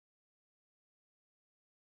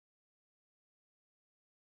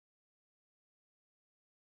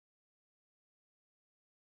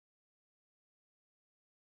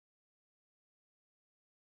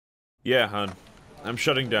Yeah, hon. I'm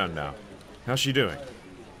shutting down now. How's she doing?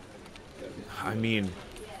 I mean,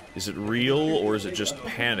 is it real or is it just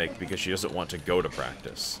panic because she doesn't want to go to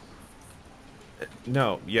practice?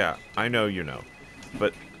 No, yeah, I know you know.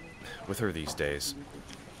 But with her these days,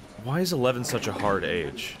 why is 11 such a hard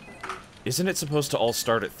age? Isn't it supposed to all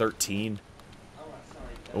start at 13?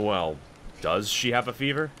 Well, does she have a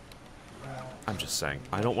fever? I'm just saying,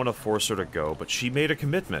 I don't want to force her to go, but she made a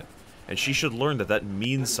commitment, and she should learn that that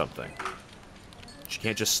means something. She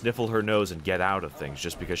can't just sniffle her nose and get out of things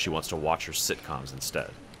just because she wants to watch her sitcoms instead.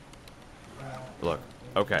 Look,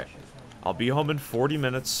 okay, I'll be home in 40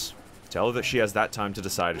 minutes. Tell her that she has that time to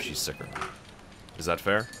decide if she's sick or not. Is that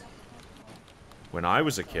fair? When I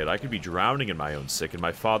was a kid, I could be drowning in my own sick and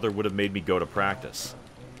my father would have made me go to practice.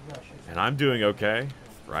 And I'm doing okay,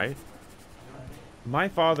 right? My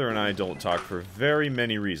father and I don't talk for very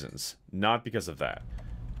many reasons, not because of that.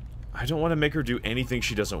 I don't want to make her do anything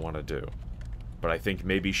she doesn't want to do. But I think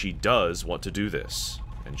maybe she does want to do this,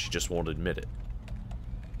 and she just won't admit it.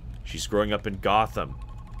 She's growing up in Gotham.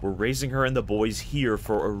 We're raising her and the boys here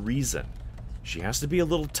for a reason. She has to be a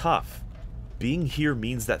little tough. Being here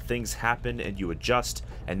means that things happen and you adjust,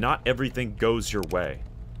 and not everything goes your way.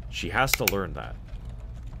 She has to learn that.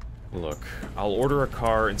 Look, I'll order a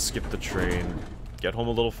car and skip the train, get home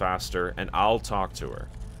a little faster, and I'll talk to her.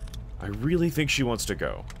 I really think she wants to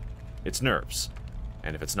go. It's nerves.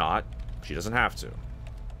 And if it's not, she doesn't have to.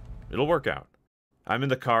 It'll work out. I'm in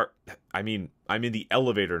the car. I'm in the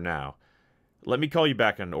elevator now. Let me call you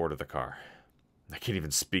back and order the car. I can't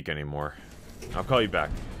even speak anymore. I'll call you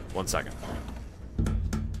back. 1 second.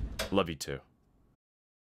 Love you too.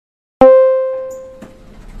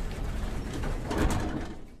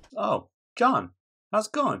 Oh, John, how's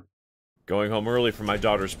it going? Going home early for my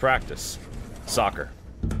daughter's practice. Soccer.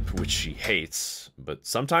 Which she hates, but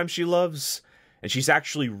sometimes she loves. And she's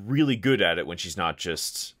actually really good at it when she's not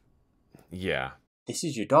just... yeah. This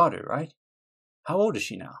is your daughter, right? How old is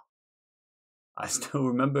she now? I still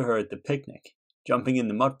remember her at the picnic, jumping in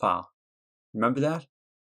the mud pile. Remember that?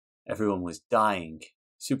 Everyone was dying.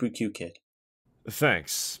 Super cute kid.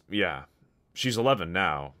 Thanks, yeah. She's 11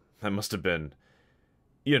 now. That must have been...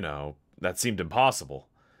 you know, that seemed impossible.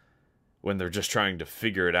 When they're just trying to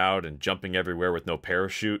figure it out and jumping everywhere with no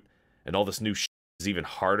parachute, and all this new shit is even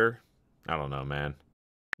harder. I don't know, man.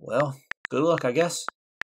 Well, good luck, I guess.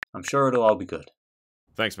 I'm sure it'll all be good.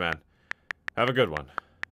 Thanks, man. Have a good one.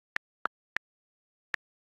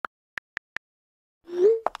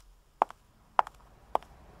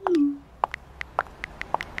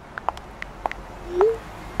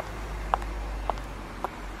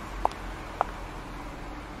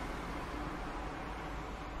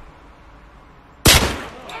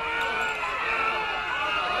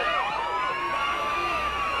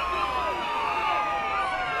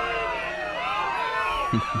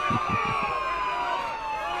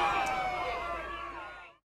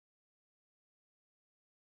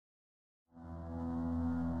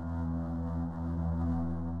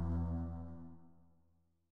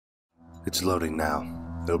 It's loading now.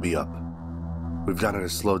 It'll be up. We've gotten it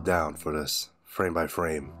slowed down for this, frame by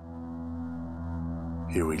frame.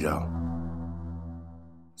 Here we go.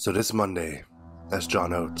 So this Monday, that's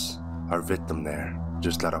John Oates, our victim there.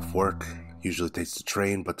 Just got off work, usually takes the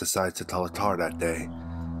train, but decides to tell a tar that day.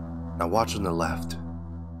 Now watch on the left.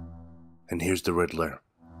 And here's the Riddler.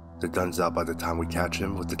 The gun's out by the time we catch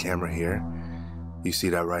him with the camera here. You see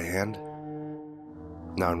that right hand?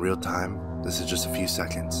 Now in real time, this is just a few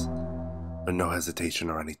seconds. But no hesitation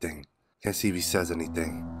or anything. Can't see if he says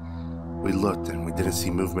anything. We looked and we didn't see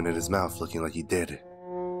movement in his mouth looking like he did.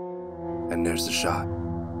 And there's the shot.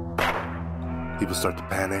 People start to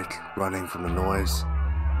panic, running from the noise.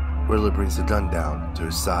 Riddler brings the gun down to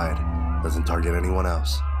his side, doesn't target anyone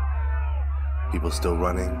else. People still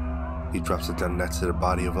running. He drops the gun next to the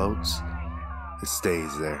body of Oates. It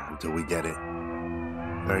stays there until we get it.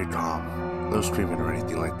 Very calm, no screaming or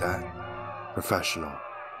anything like that. Professional.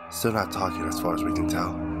 Still not talking as far as we can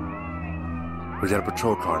tell. We got a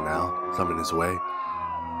patrol car now, coming his way.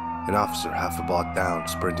 An officer half a block down,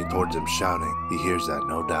 sprinting towards him, shouting. He hears that,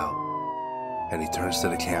 no doubt. And he turns to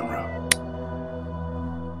the camera.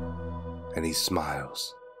 And he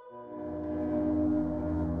smiles.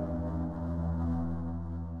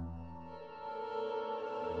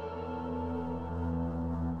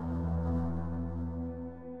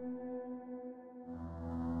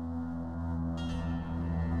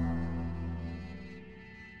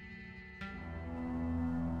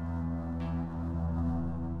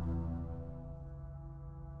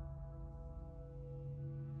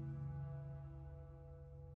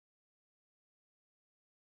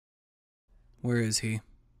 Where is he?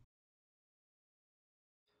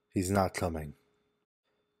 He's not coming.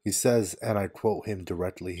 He says, and I quote him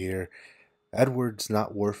directly here, "Edward's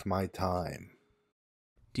not worth my time."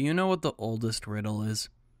 Do you know what the oldest riddle is?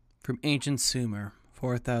 From ancient Sumer,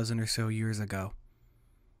 4,000 or so years ago.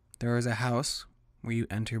 There is a house where you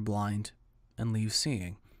enter blind and leave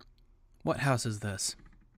seeing. What house is this?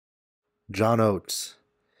 John Oates.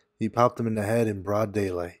 He popped him in the head in broad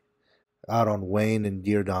daylight, out on Wayne and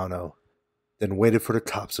Giordano, then waited for the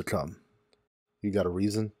cops to come. You got a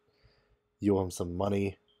reason? You owe him some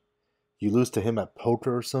money? You lose to him at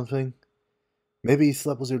poker or something? Maybe he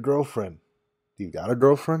slept with your girlfriend. You got a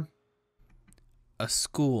girlfriend? A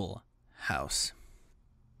school house.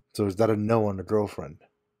 So is that a no on the girlfriend?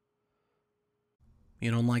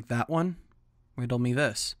 You don't like that one? Riddle me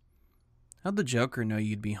this. How'd the Joker know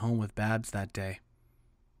you'd be home with Babs that day?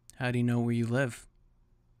 How'd he know where you live?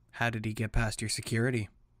 How did he get past your security?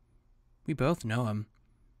 We both know him.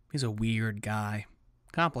 He's a weird guy.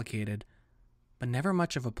 Complicated, but never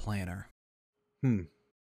much of a planner.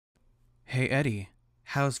 Hey Eddie,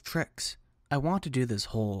 how's tricks? I want to do this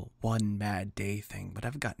whole one bad day thing, but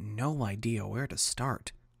I've got no idea where to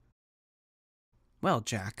start. Well,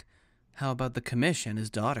 Jack, how about the commission, his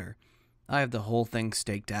daughter? I have the whole thing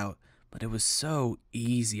staked out, but it was so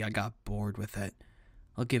easy I got bored with it.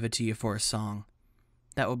 I'll give it to you for a song.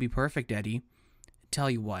 That would be perfect, Eddie. Tell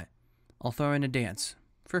you what, I'll throw in a dance,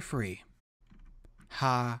 for free.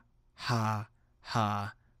 Ha, ha,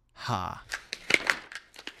 ha, ha.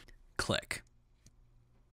 Click.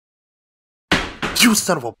 You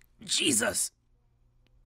son of a... Jesus!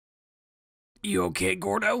 You okay,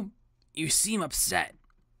 Gordo? You seem upset.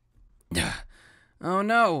 Oh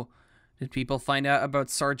no! Did people find out about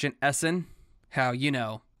Sergeant Essen? How,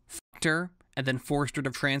 f***ed her and then forced her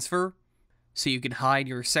to transfer? So you could hide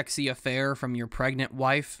your sexy affair from your pregnant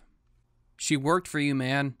wife? She worked for you,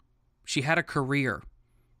 man. She had a career.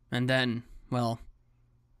 And then, well,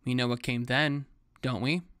 we know what came then, don't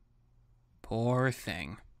we? Poor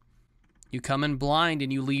thing. You come in blind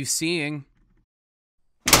and you leave seeing.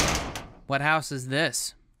 What house is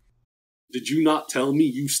this? Did you not tell me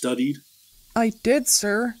you studied? I did,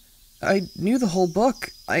 sir. I knew the whole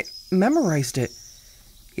book. I memorized it.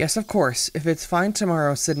 Yes, of course. If it's fine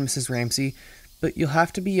tomorrow, said Mrs. Ramsay, but you'll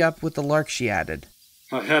have to be up with the lark, she added.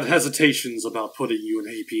 I had hesitations about putting you in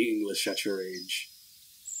AP English at your age.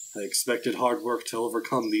 I expected hard work to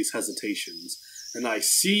overcome these hesitations, and I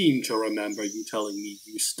seem to remember you telling me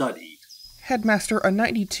you studied. Headmaster, a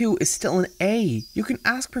 92 is still an A. You can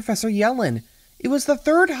ask Professor Yellen. It was the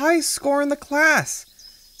third highest score in the class.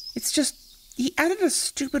 It's just, he added a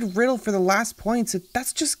stupid riddle for the last points.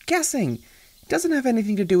 That's just guessing. It doesn't have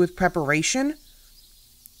anything to do with preparation.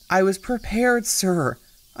 I was prepared, sir.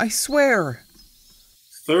 I swear.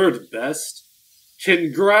 Third best?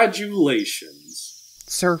 Congratulations.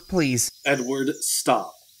 Sir, please. Edward,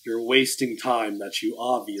 stop. You're wasting time that you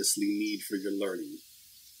obviously need for your learning.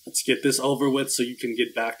 Let's get this over with so you can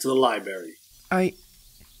get back to the library.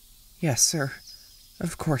 Yes, sir.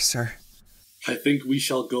 Of course, sir. I think we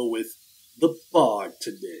shall go with the bard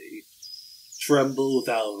today. Tremble,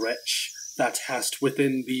 thou wretch, that hast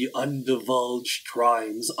within thee undivulged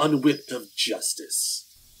crimes, unwhipped of justice.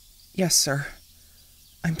 Yes, sir.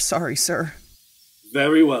 I'm sorry, sir.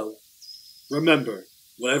 Very well. Remember,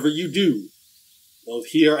 whatever you do, both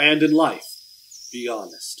here and in life, be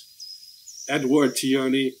honest. Edward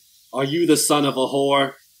Tierney, are you the son of a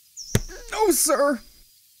whore? No, sir.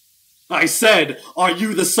 I said, are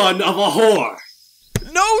you the son of a whore?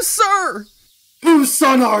 No, sir. Whose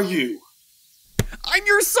son are you? I'm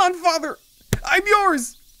your son, Father. I'm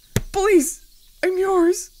yours. Please, I'm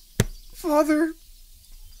yours. Father.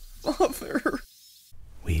 Father.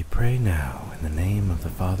 We pray now in the name of the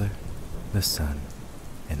Father, the Son,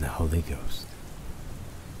 and the Holy Ghost.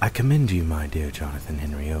 I commend you, my dear Jonathan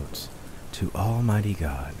Henry Oates, to Almighty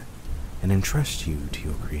God, and entrust you to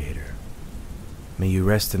your Creator. May you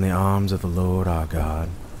rest in the arms of the Lord our God,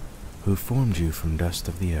 who formed you from dust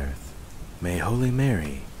of the earth. May Holy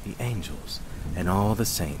Mary, the angels, and all the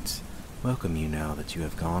saints welcome you now that you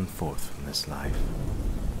have gone forth from this life.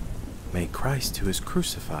 May Christ, who is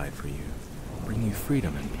crucified for you, bring you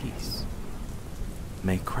freedom and peace.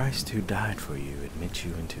 May Christ, who died for you, admit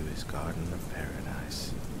you into his garden of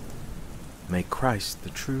paradise. May Christ, the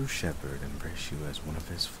true shepherd, embrace you as one of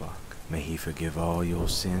his flock. May he forgive all your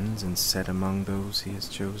sins and set among those he has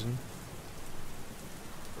chosen.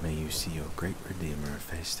 May you see your great Redeemer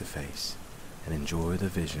face to face and enjoy the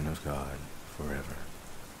vision of God forever.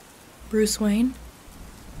 Bruce Wayne?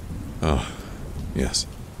 Oh, yes.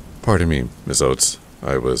 Pardon me, Miss Oates.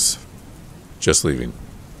 I was just leaving.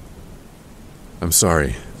 I'm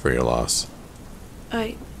sorry for your loss.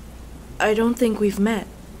 I I don't think we've met,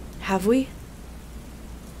 have we?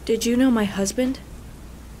 Did you know my husband?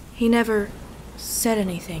 He never said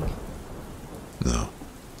anything. No.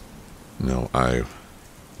 No, I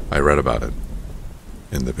read about it.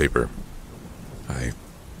 In the paper.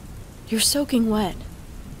 You're soaking wet.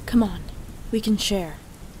 Come on, we can share.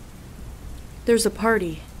 There's a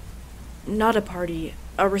party. Not a party,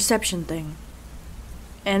 a reception thing.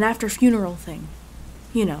 An after-funeral thing.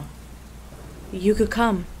 You know. You could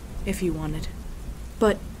come, if you wanted.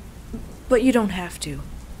 But you don't have to.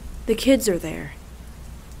 The kids are there.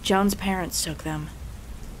 John's parents took them.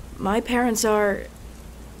 My parents are...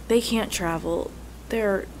 They can't travel.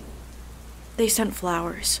 They sent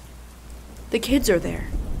flowers. The kids are there.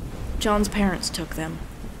 John's parents took them.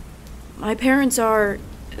 My parents are...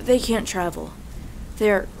 They can't travel.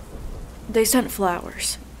 They sent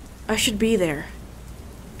flowers. I should be there.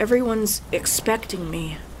 Everyone's expecting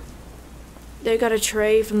me. They got a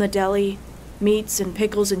tray from the deli, meats and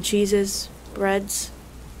pickles and cheeses, breads,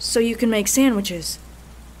 so you can make sandwiches.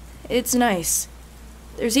 It's nice.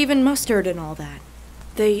 There's even mustard and all that.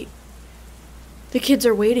 The kids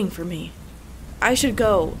are waiting for me. I should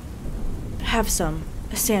go have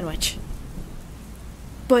a sandwich.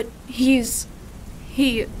 But he's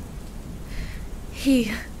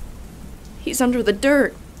under the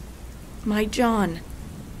dirt. My John.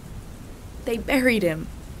 They buried him.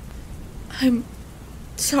 I'm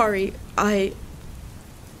sorry. I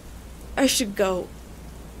should go.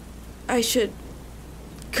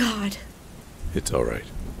 God. It's all right.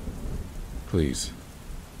 Please,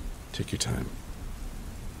 take your time.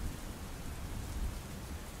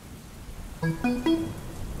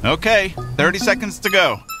 Okay, 30 seconds to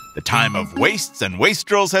go. The time of wastes and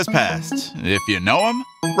wastrels has passed. If you know 'em,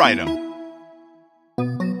 write 'em.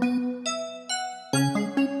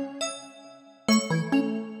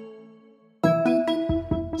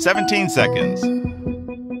 17 seconds.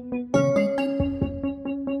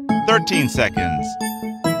 13 seconds.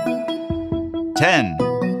 10,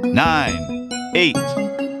 9, 8,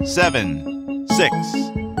 7, 6,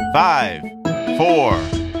 5, 4,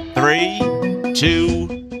 3,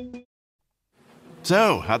 2.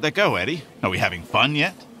 So, how'd that go, Eddie? Are we having fun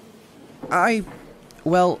yet? I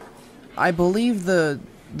believe the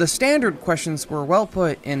standard questions were well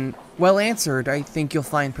put and well answered, I think you'll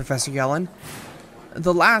find, Professor Yellen.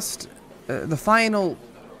 The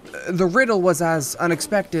riddle was as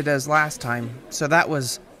unexpected as last time, so that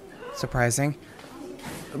was surprising.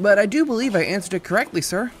 But I do believe I answered it correctly,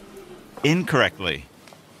 sir. Incorrectly.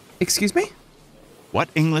 Excuse me? What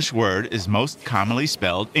English word is most commonly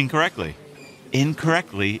spelled incorrectly?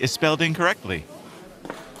 Incorrectly is spelled incorrectly.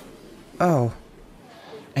 Oh.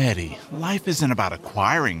 Eddie, life isn't about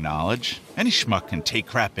acquiring knowledge. Any schmuck can take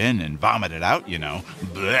crap in and vomit it out, you know.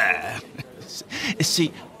 Blah.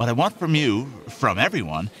 See, what I want from you, from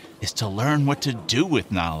everyone, is to learn what to do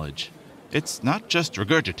with knowledge. It's not just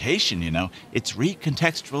regurgitation, you know. It's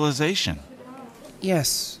recontextualization.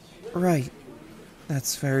 Yes, right.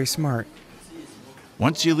 That's very smart.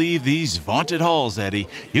 Once you leave these vaunted halls, Eddie,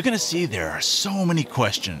 you're going to see there are so many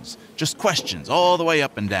questions. Just questions all the way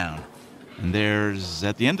up and down. And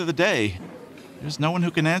at the end of the day, there's no one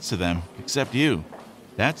who can answer them except you.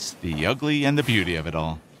 That's the ugly and the beauty of it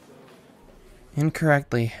all.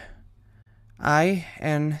 Incorrectly.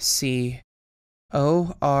 INCORRECTLY.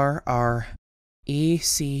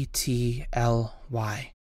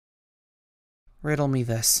 Riddle me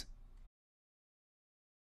this.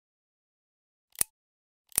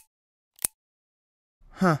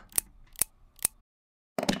 Huh.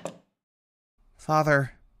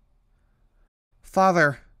 Father,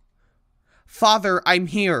 I'm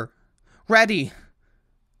here. Ready.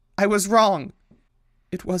 I was wrong.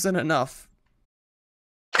 It wasn't enough.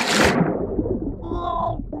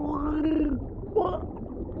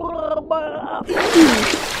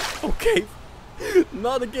 Okay,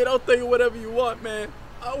 not again, I'll tell you whatever you want, man.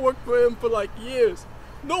 I worked for him for like years.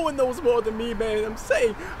 No one knows more than me, man. I'm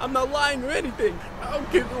saying, I'm not lying or anything. I'll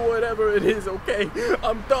give you whatever it is, okay?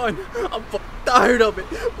 I'm done. I'm tired of it.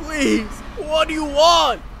 Please, what do you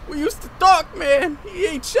want? We used to talk, man. He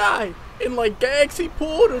ain't shy. And like gags he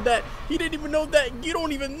pulled or that he didn't even know that. You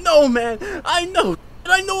don't even know, man. I know.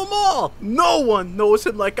 And I know him all. No one knows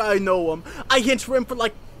him like I know him. I hint for him for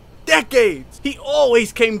like decades. He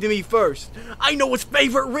always came to me first. I know his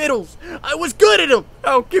favorite riddles. I was good at them.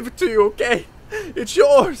 I'll give it to you, okay? It's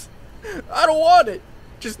yours. I don't want it.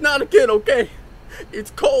 Just not again, okay?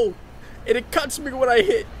 It's cold. And it cuts me when I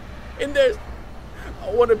hit. And I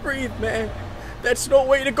want to breathe, man. That's no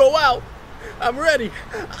way to go out. I'm ready.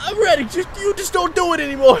 You just don't do it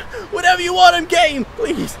anymore. Whatever you want, I'm game.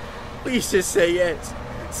 Please. Please just say yes.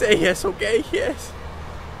 Say yes, okay? Yes.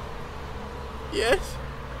 Yes.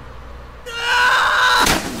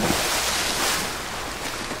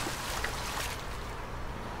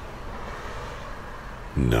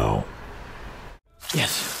 No.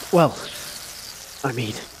 Yes, well, I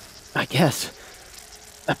mean, I guess.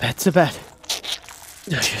 A bet's a bet.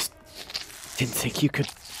 I just didn't think you could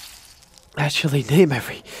actually name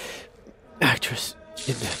every actress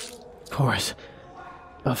in the chorus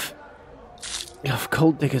of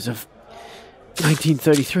Gold Diggers of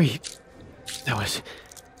 1933. That was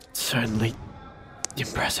certainly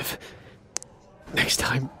impressive. Next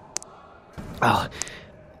time I'll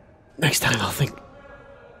think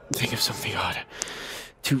of something harder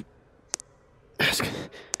to ask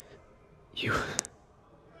you.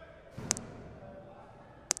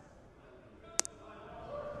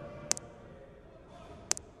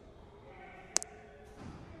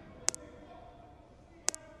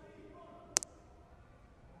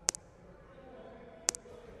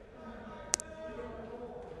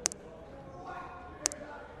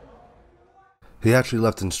 He actually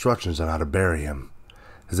left instructions on how to bury him.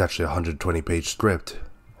 It's actually a 120-page script,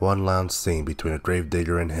 one lounge scene between a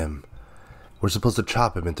gravedigger and him. We're supposed to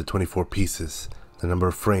chop him into 24 pieces, the number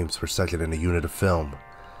of frames per second in a unit of film.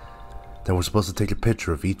 Then we're supposed to take a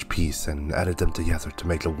picture of each piece and edit them together to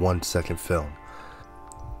make a 1-second film.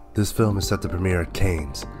 This film is set to premiere at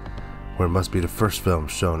Cannes, where it must be the first film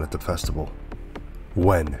shown at the festival.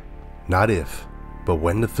 When, not if, but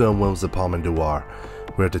when the film wins the Palme d'Or,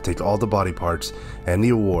 we have to take all the body parts and the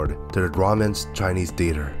award to the Grauman's Chinese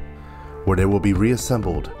Theater, where they will be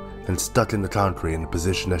reassembled and stuck in the concrete in a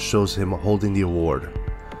position that shows him holding the award.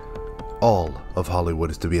 All of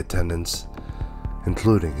Hollywood is to be attendance,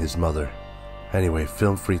 including his mother. Anyway,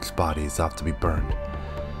 Film Freak's body is off to be burned.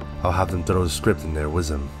 I'll have them throw the script in there with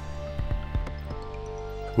him.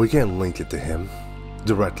 We can't link it to him,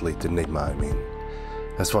 directly to Nigma, I mean.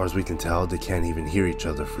 As far as we can tell, they can't even hear each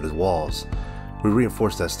other through the walls. We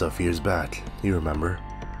reinforced that stuff years back, you remember.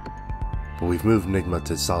 But we've moved Nigma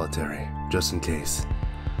to solitary, just in case.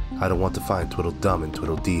 I don't want to find Twiddledum and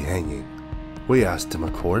Tweedledee hanging. We asked him,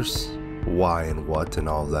 of course, why and what and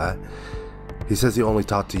all that. He says he only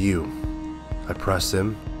talked to you. I press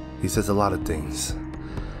him. He says a lot of things.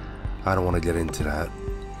 I don't want to get into that.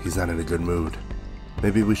 He's not in a good mood.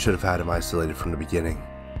 Maybe we should have had him isolated from the beginning.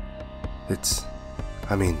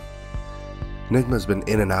 Nigma's been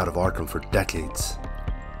in and out of Arkham for decades.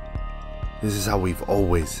 This is how we've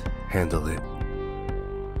always handled it.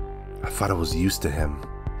 I thought I was used to him,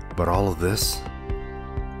 but all of this,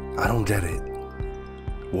 I don't get it.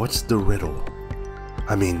 What's the riddle?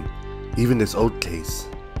 Even this old case,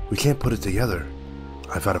 we can't put it together.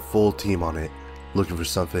 I've had a full team on it, looking for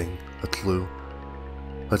something, a clue.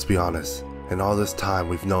 Let's be honest, in all this time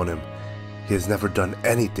we've known him, he has never done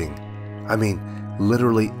anything.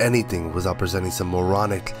 Literally anything without presenting some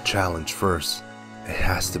moronic challenge first. It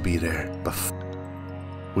has to be there, but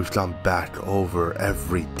we've gone back over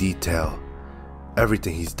every detail,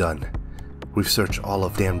 everything he's done. We've searched all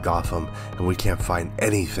of damn Gotham and we can't find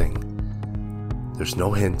anything. There's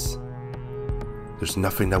no hints. There's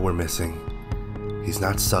nothing that we're missing. He's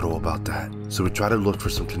not subtle about that. So we try to look for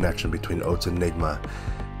some connection between Oates and Nigma.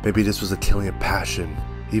 Maybe this was a killing of passion.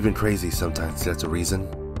 Even crazy sometimes gets a reason.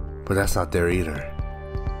 But that's not there either.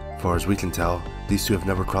 Far as we can tell, these two have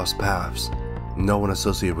never crossed paths. No one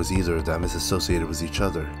associated with either of them is associated with each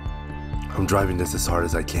other. I'm driving this as hard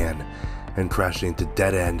as I can, and crashing into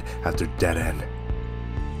dead end after dead end.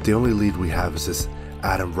 The only lead we have is this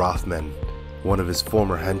Adam Rothman, one of his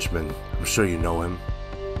former henchmen. I'm sure you know him.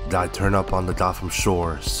 Guy turned up on the Gotham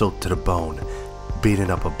shore, soaked to the bone, beaten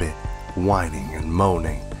up a bit, whining and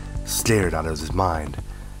moaning, scared out of his mind.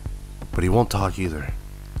 But he won't talk either.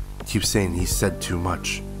 Keeps saying he said too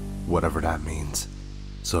much, whatever that means.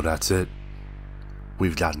 So that's it.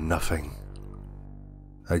 We've got nothing.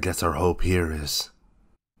 I guess our hope here is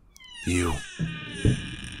you.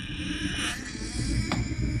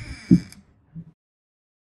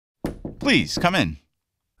 Please, come in.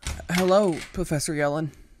 Hello, Professor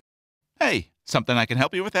Yellen. Hey, something I can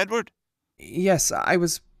help you with, Edward? Yes, I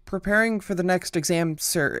was preparing for the next exam,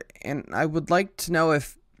 sir, and I would like to know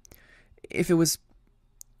if you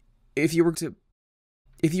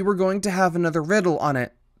were going to have another riddle on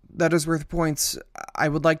it that is worth points. I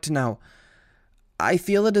would like to know. I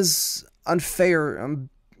feel it is unfair,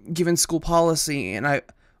 given school policy, and I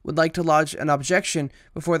would like to lodge an objection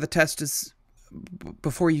before the test is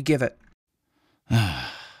before you give it.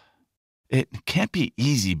 It can't be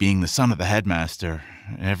easy being the son of the headmaster.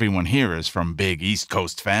 Everyone here is from big East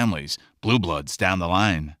Coast families, blue bloods down the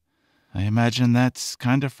line. I imagine that's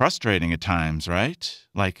kind of frustrating at times, right?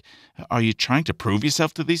 Like, are you trying to prove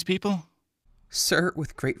yourself to these people? Sir,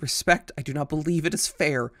 with great respect, I do not believe it is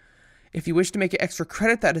fair. If you wish to make it extra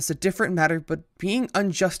credit, that is a different matter, but being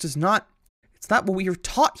unjust is not... It's not what we are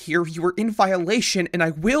taught here. You are in violation, and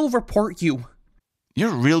I will report you.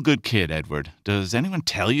 You're a real good kid, Edward. Does anyone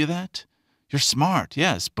tell you that? You're smart,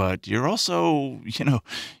 yes, but you're also,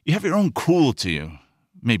 you have your own cool to you.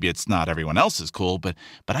 Maybe it's not everyone else's cool, but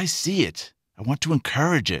I see it. I want to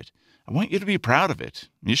encourage it. I want you to be proud of it.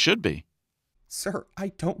 You should be. Sir, I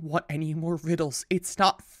don't want any more riddles. It's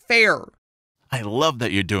not fair. I love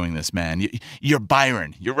that you're doing this, man. You're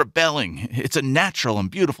Byron. You're rebelling. It's a natural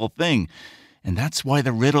and beautiful thing. And that's why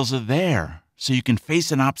the riddles are there. So you can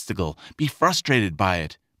face an obstacle, be frustrated by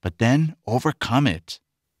it, but then overcome it.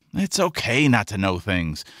 It's okay not to know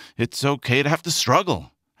things. It's okay to have to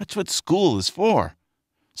struggle. That's what school is for.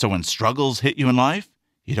 So when struggles hit you in life,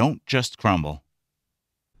 you don't just crumble.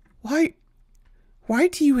 Why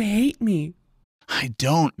do you hate me? I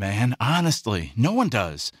don't, man. Honestly, no one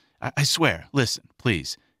does. I swear. Listen,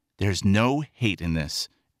 please. There's no hate in this.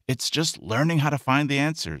 It's just learning how to find the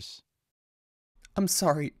answers. I'm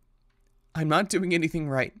sorry. I'm not doing anything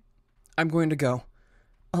right. I'm going to go.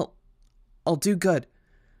 I'll do good.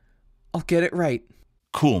 I'll get it right.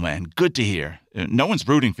 Cool, man. Good to hear. No one's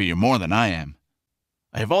rooting for you more than I am.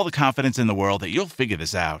 I have all the confidence in the world that you'll figure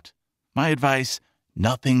this out. My advice,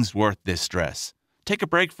 nothing's worth this stress. Take a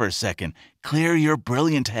break for a second. Clear your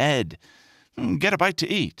brilliant head. Get a bite to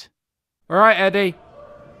eat. All right, Eddie.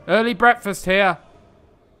 Early breakfast here.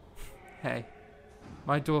 Hey,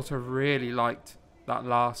 my daughter really liked that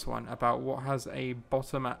last one about what has a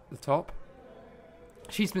bottom at the top.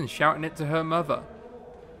 She's been shouting it to her mother.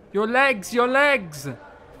 Your legs, your legs!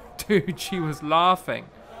 Dude, she was laughing.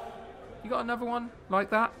 You got another one like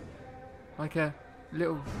that? Like a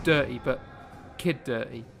little dirty, but kid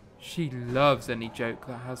dirty. She loves any joke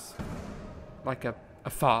that has like a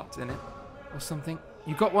fart in it or something.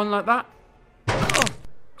 You got one like that? Oh.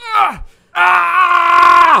 Ah!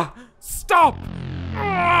 Ah! Stop!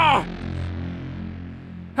 Ah!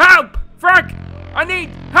 Help! Frank! I need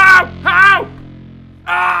help! Help!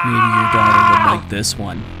 Ah! Maybe your daughter would like this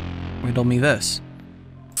one. Riddle me this.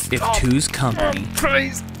 If two's company,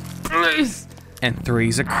 please, please, and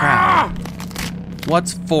three's a crowd,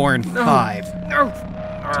 what's 4 and 5? No.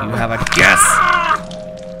 Do you have a guess?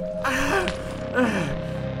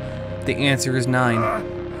 The answer is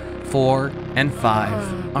 9. 4 and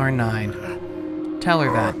 5 are 9. Tell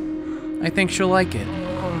her that. I think she'll like it.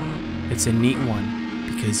 It's a neat one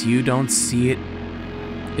because you don't see it.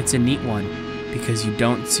 It's a neat one because you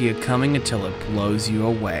don't see it coming until it blows you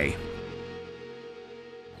away.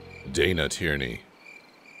 Dana Tierney,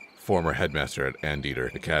 former headmaster at Anteater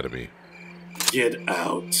Academy. Get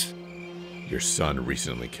out. Your son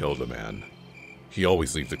recently killed a man. He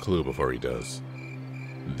always leaves a clue before he does.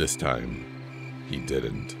 This time, he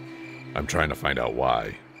didn't. I'm trying to find out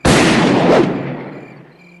why.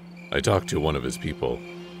 I talked to one of his people.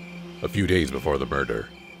 A few days before the murder,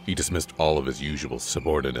 he dismissed all of his usual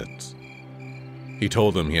subordinates. He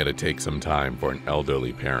told them he had to take some time for an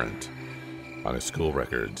elderly parent. On his school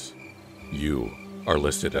records, you are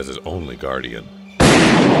listed as his only guardian.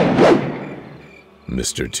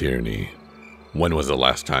 Mr. Tierney, when was the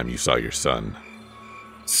last time you saw your son?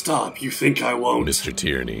 Stop, you think I won't? Mr.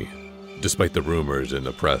 Tierney, despite the rumors in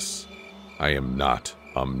the press, I am not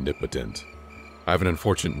omnipotent. I have an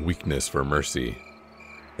unfortunate weakness for mercy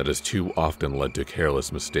that has too often led to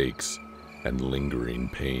careless mistakes and lingering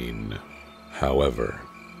pain. However,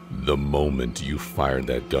 the moment you fired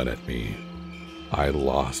that gun at me, I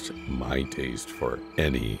lost my taste for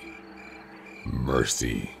any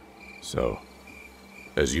mercy. So,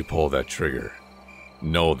 as you pull that trigger,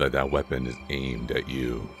 know that that weapon is aimed at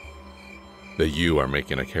you. That you are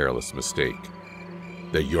making a careless mistake.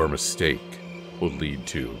 That your mistake will lead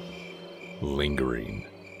to lingering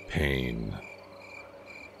pain.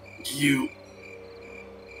 You...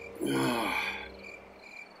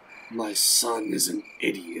 My son is an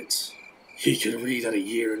idiot. He could read at a 1.5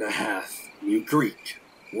 years, knew Greek,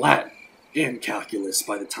 Latin, and calculus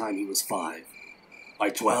by the time he was 5. By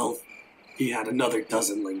 12, he had another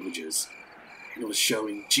 12 languages, and was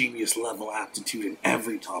showing genius-level aptitude in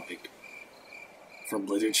every topic. From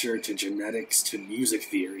literature to genetics to music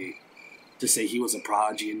theory. To say he was a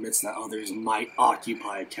prodigy admits that others might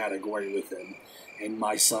occupy a category with him, and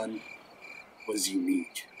my son was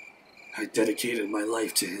unique. I dedicated my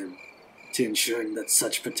life to him, to ensuring that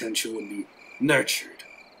such potential would be nurtured,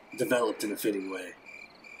 developed in a fitting way.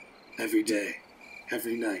 Every day,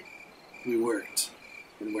 every night, we worked,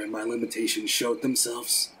 and where my limitations showed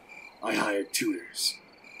themselves, I hired tutors.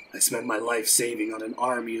 I spent my life saving on an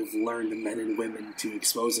army of learned men and women to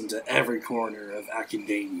expose them to every corner of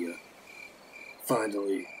academia.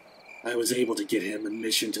 Finally, I was able to get him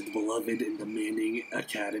admission to the beloved and demanding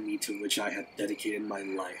academy to which I had dedicated my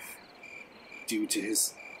life. Due to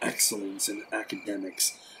his excellence in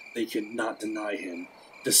academics, they could not deny him,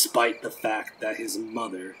 despite the fact that his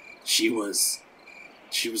mother, she was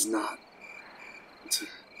not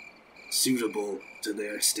suitable to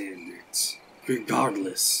their standards.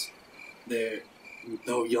 Regardless,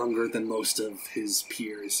 though younger than most of his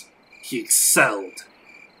peers, he excelled.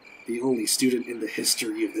 The only student in the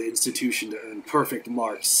history of the institution to earn perfect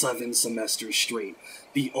marks 7 semesters straight.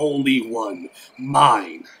 The only one.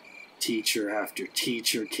 Mine. Teacher after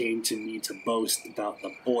teacher came to me to boast about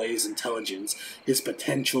the boy's intelligence, his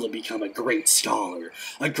potential to become a great scholar,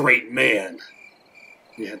 a great man.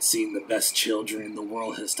 They had seen the best children the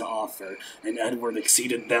world has to offer, and Edward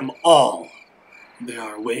exceeded them all. There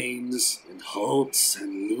are Waynes and Holtz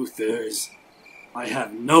and Luthers. I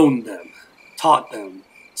have known them, taught them,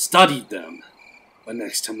 studied them, but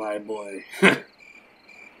next to my boy,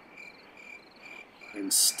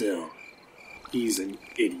 and still, he's an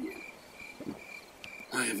idiot.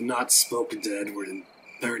 I have not spoken to Edward in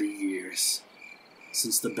 30 years,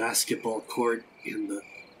 since the basketball court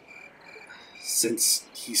since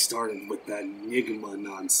he started with that Enigma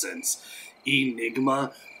nonsense.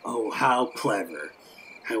 Enigma? Oh, how clever.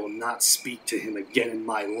 I will not speak to him again in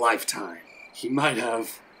my lifetime. He might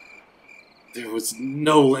have. There was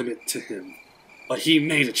no limit to him, but he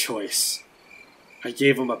made a choice. I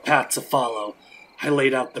gave him a path to follow. I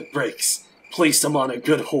laid out the bricks, placed him on a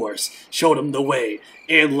good horse, showed him the way,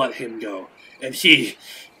 and let him go. And he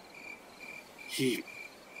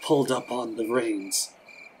pulled up on the reins,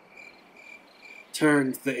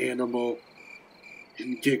 turned the animal,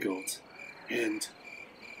 and giggled, and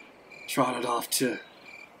trotted off to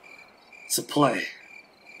play.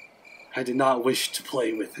 I did not wish to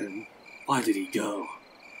play with him. Why did he go?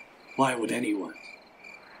 Why would anyone?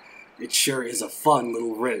 It sure is a fun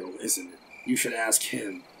little riddle, isn't it? You should ask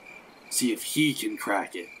him. See if he can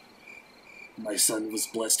crack it. My son was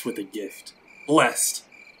blessed with a gift. Blessed!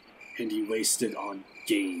 And he wasted on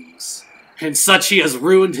games. And such he has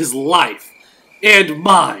ruined his life. And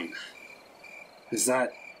mine! Is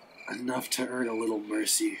that enough to earn a little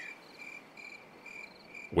mercy?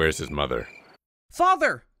 Where's his mother?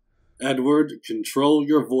 Father! Edward, control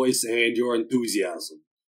your voice and your enthusiasm.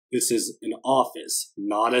 This is an office,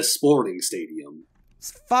 not a sporting stadium.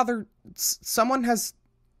 Father, someone has...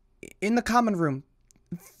 In the common room,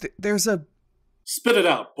 there's a... Spit it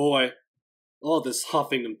out, boy. All this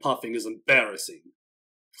huffing and puffing is embarrassing.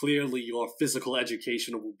 Clearly your physical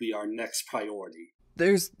education will be our next priority.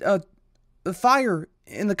 There's a fire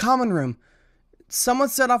in the common room. Someone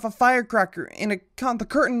set off a firecracker in the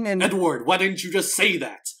curtain and... Edward, why didn't you just say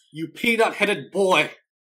that? You peanut-headed boy!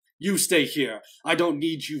 You stay here. I don't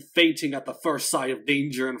need you fainting at the first sign of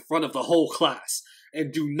danger in front of the whole class.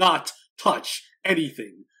 And do not touch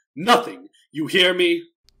anything. Nothing. You hear me?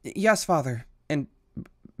 Yes, Father. And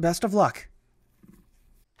best of luck.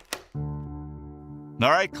 All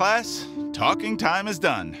right, class. Talking time is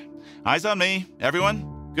done. Eyes on me.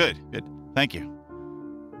 Everyone? Good. Thank you.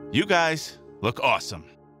 You guys look awesome.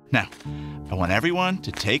 Now, I want everyone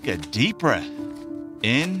to take a deep breath.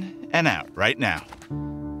 In and out right now.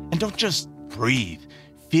 And don't just breathe.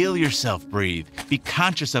 Feel yourself breathe. Be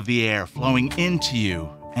conscious of the air flowing into you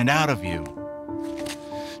and out of you.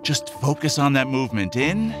 Just focus on that movement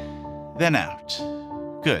in, then out.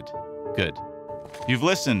 Good. You've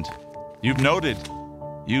listened. You've noted.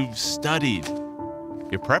 You've studied.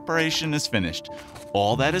 Your preparation is finished.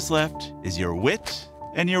 All that is left is your wit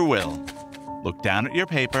and your will. Look down at your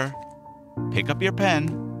paper. Pick up your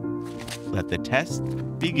pen. Let the test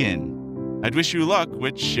begin. I'd wish you luck,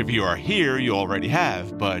 which if you are here, you already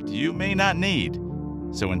have, but you may not need.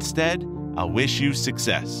 So instead, I'll wish you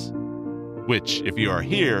success. Which, if you are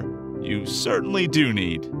here, you certainly do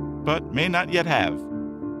need, but may not yet have.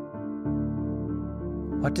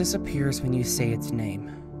 What disappears when you say its name?